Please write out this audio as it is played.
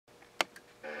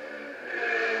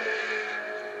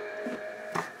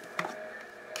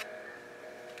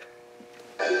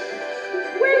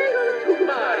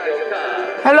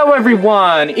Hello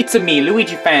everyone, it's me,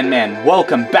 LuigiFan Man.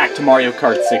 Welcome back to Mario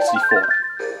Kart 64.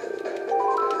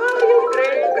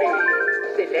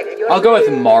 I'll go with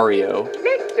Mario.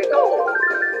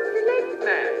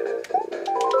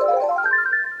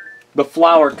 The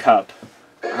Flower Cup.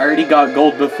 I already got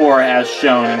gold before as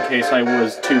shown in case I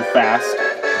was too fast.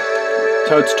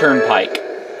 Toad's Turnpike.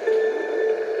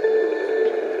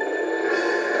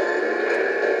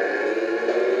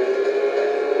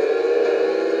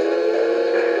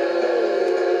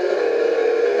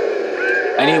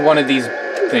 Any one of these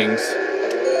things.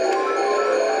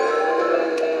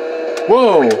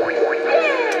 Whoa!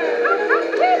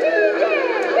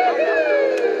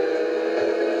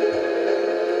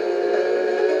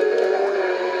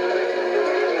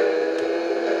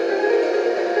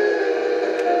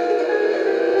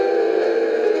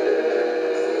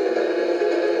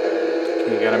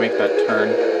 Okay, you gotta make that turn.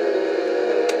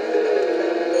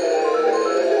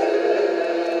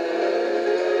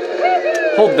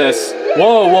 Hold this.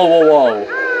 Whoa, whoa, whoa, whoa.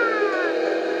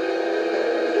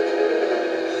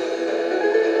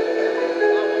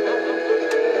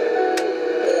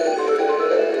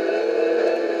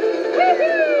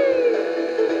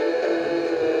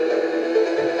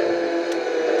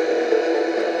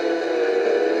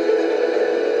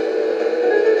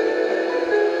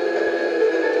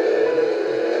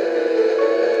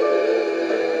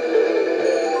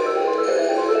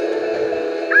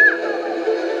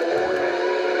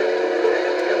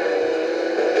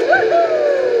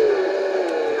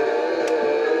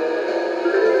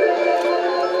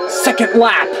 Second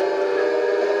lap!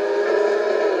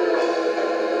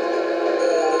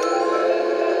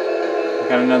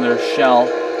 Got another shell.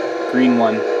 Green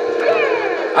one.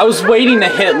 I was waiting to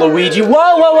hit Luigi. Whoa,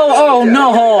 whoa, whoa! Oh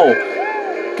no!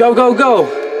 Go, go, go!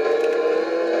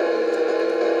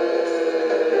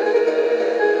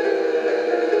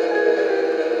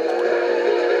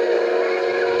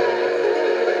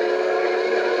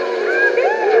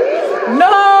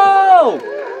 No!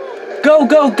 Go,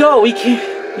 go, go! We can't.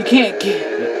 You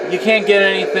can't get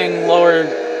anything lower.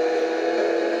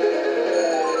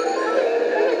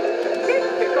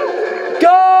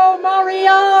 Go,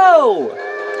 Mario!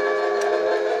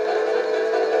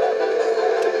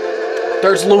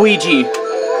 There's Luigi.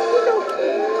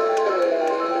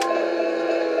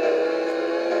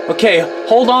 Okay,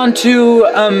 hold on to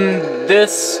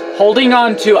this. Holding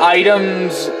on to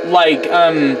items like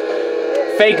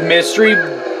fake mystery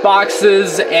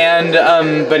boxes and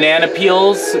banana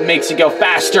peels makes you go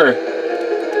faster.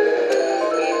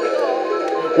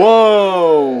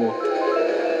 Whoa!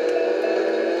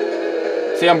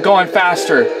 See, I'm going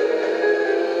faster.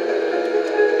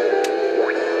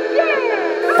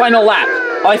 Final lap.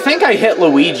 Oh, I think I hit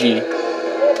Luigi.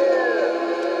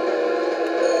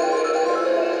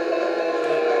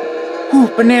 Ooh,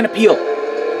 banana peel.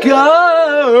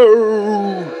 Go!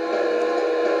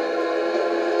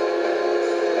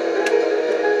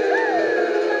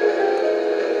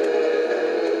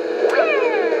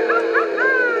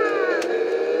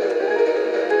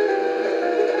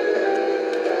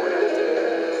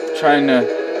 Trying to...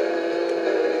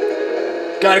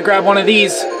 Gotta grab one of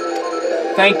these.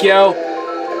 Thank you.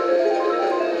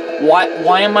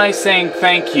 Why am I saying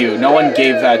thank you? No one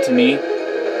gave that to me.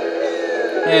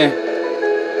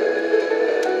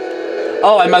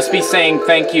 Oh, I must be saying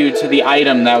thank you to the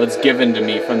item that was given to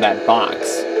me from that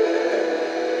box.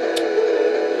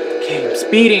 Okay, I'm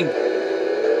speeding.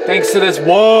 Thanks to this...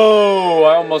 Whoa!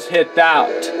 I almost hit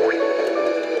that.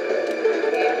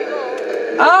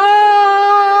 Ah!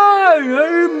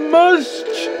 I must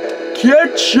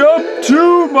catch up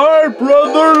to my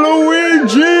brother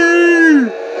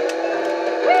Luigi!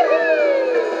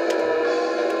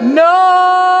 No!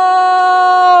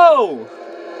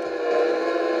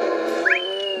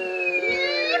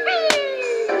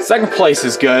 Second place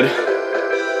is good.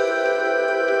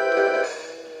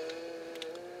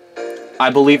 I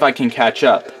believe I can catch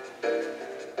up.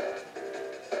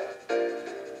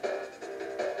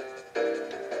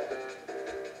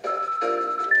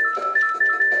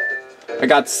 I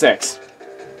got 6.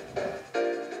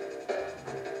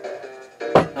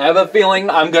 I have a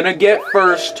feeling I'm gonna get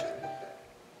first.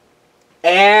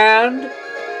 And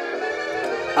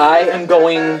I am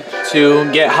going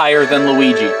to get higher than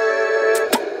Luigi.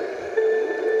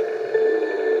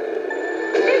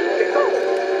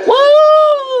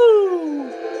 Woo!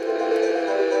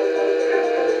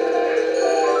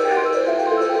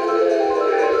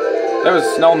 There was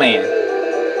a snowman.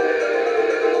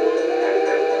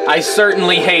 I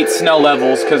certainly hate snow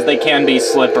levels because they can be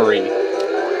slippery.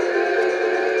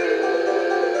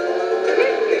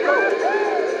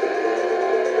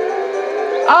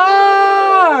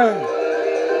 Ah!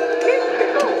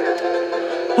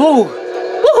 Oh!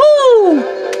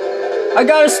 Woohoo! I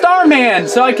got a Starman,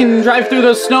 so I can drive through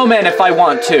those snowmen if I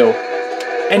want to.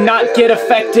 And not get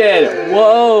affected.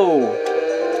 Whoa!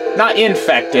 Not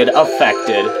infected,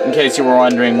 affected. In case you were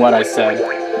wondering what I said.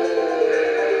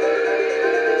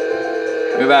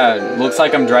 Look at that. Looks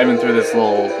like I'm driving through this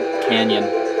little canyon.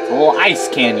 It's a little ice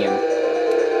canyon.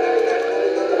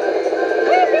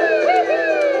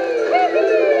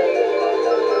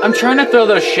 I'm trying to throw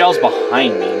those shells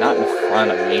behind me, not in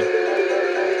front of me.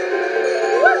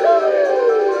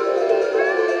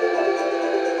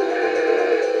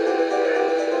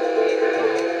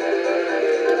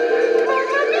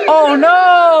 Oh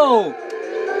no!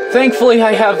 Thankfully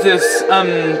I have this,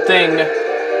 thing.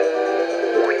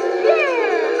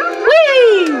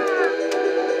 Whee!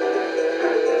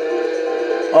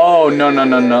 Oh, no, no,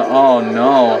 no, no. Oh,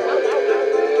 no.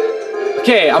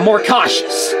 Okay, I'm more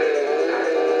cautious.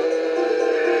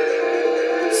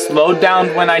 Slowed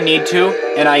down when I need to,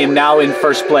 and I am now in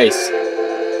first place.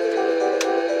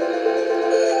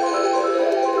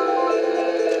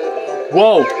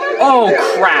 Whoa! Oh,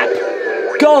 crap!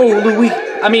 Go,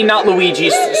 I mean, not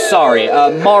Luigi, sorry.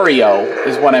 Mario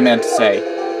is what I meant to say.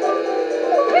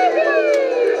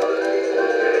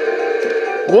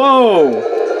 Whoa!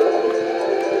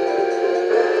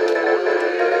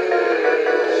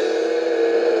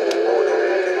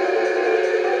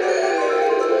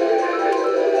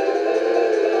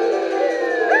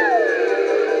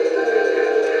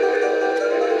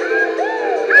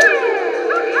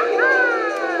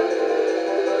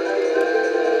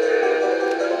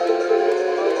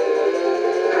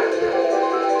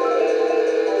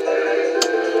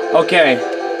 Okay,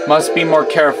 must be more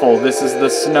careful. This is the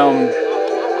snow.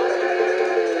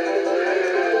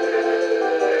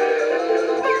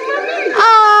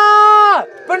 Ah!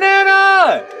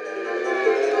 Banana!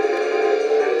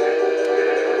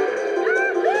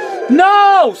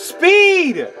 No!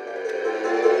 Speed!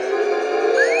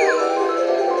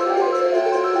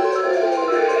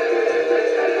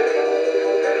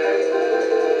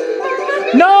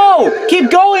 No! Keep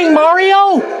going,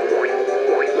 Mario!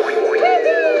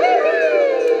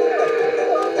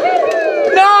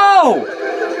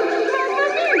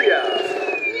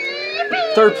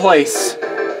 Third place.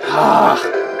 Ah.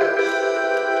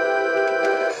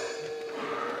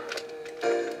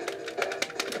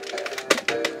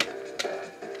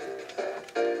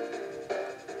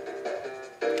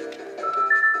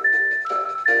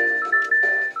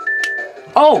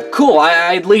 Oh, cool.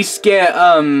 I at least get,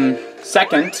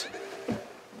 second.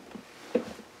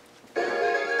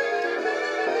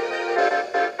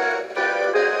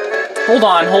 Hold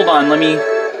on, let me...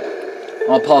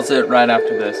 I'll pause it right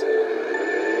after this.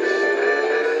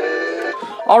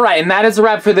 Alright, and that is a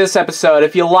wrap for this episode.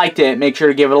 If you liked it, make sure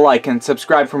to give it a like and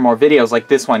subscribe for more videos like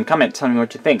this one. Comment, tell me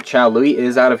what you think. Ciao, Louie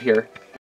is out of here.